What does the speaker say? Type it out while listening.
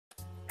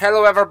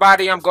Hello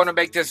everybody, I'm going to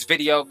make this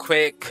video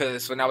quick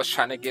because when I was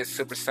trying to get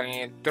Super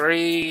Saiyan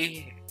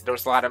 3, there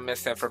was a lot of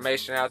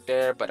misinformation out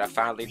there, but I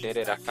finally did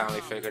it. I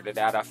finally figured it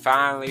out. I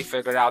finally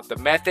figured out the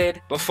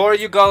method. Before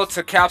you go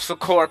to Capsule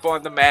Corp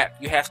on the map,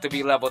 you have to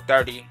be level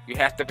 30. You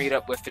have to meet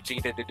up with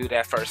Vegeta to do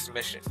that first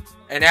mission.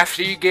 And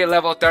after you get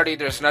level 30,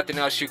 there's nothing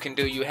else you can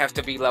do. You have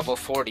to be level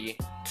 40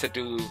 to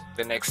do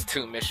the next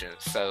 2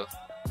 missions.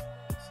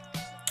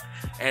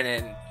 And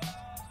then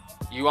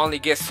you only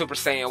get Super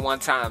Saiyan 1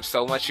 time,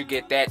 so once you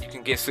get that, you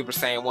can get Super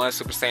Saiyan 1,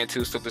 Super Saiyan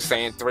 2, Super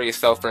Saiyan 3.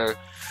 So for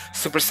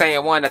Super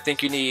Saiyan 1, I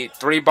think you need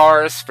 3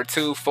 bars, for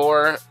 2,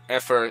 4,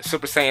 and for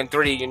Super Saiyan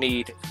 3, you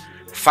need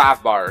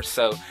 5 bars.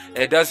 So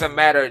it doesn't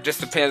matter, it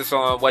just depends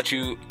on what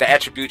the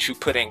attributes you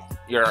put in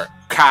your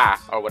Kai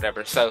or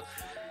whatever. So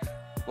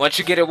once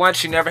you get it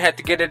once, you never have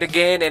to get it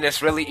again, and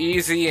it's really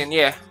easy. And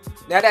yeah,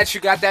 now that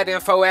you got that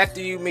info, after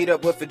you meet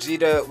up with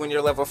Vegeta when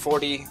you're level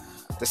 40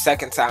 the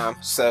second time,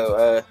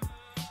 so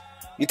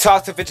you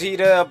talk to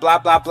Vegeta, blah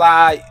blah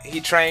blah.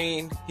 He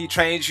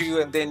trains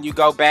you, and then you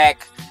go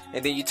back,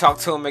 and then you talk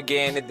to him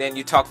again, and then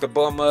you talk to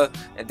Bulma,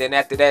 and then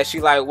after that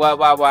she like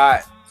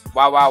why,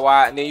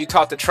 and then you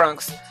talk to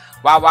Trunks,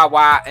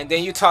 why, and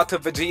then you talk to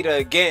Vegeta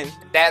again.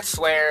 That's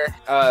where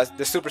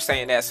the Super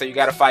Saiyan is. So you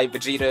gotta fight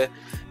Vegeta,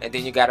 and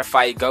then you gotta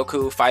fight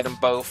Goku, fight them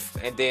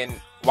both, and then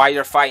while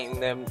you're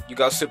fighting them, you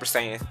go Super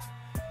Saiyan.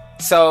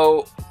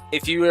 So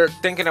if you were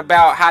thinking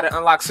about how to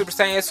unlock Super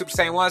Saiyan, Super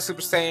Saiyan 1,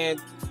 Super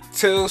Saiyan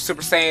 2,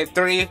 Super Saiyan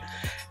 3,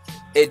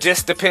 it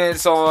just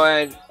depends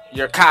on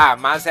your Kai.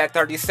 Mine's at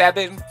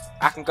 37.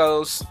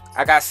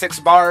 I got 6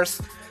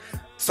 bars,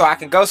 so I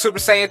can go Super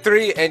Saiyan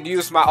 3 and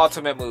use my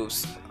ultimate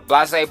moves.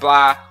 Blase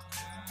blah.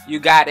 You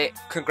got it.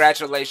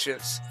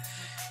 Congratulations.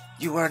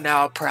 You are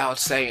now a proud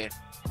Saiyan.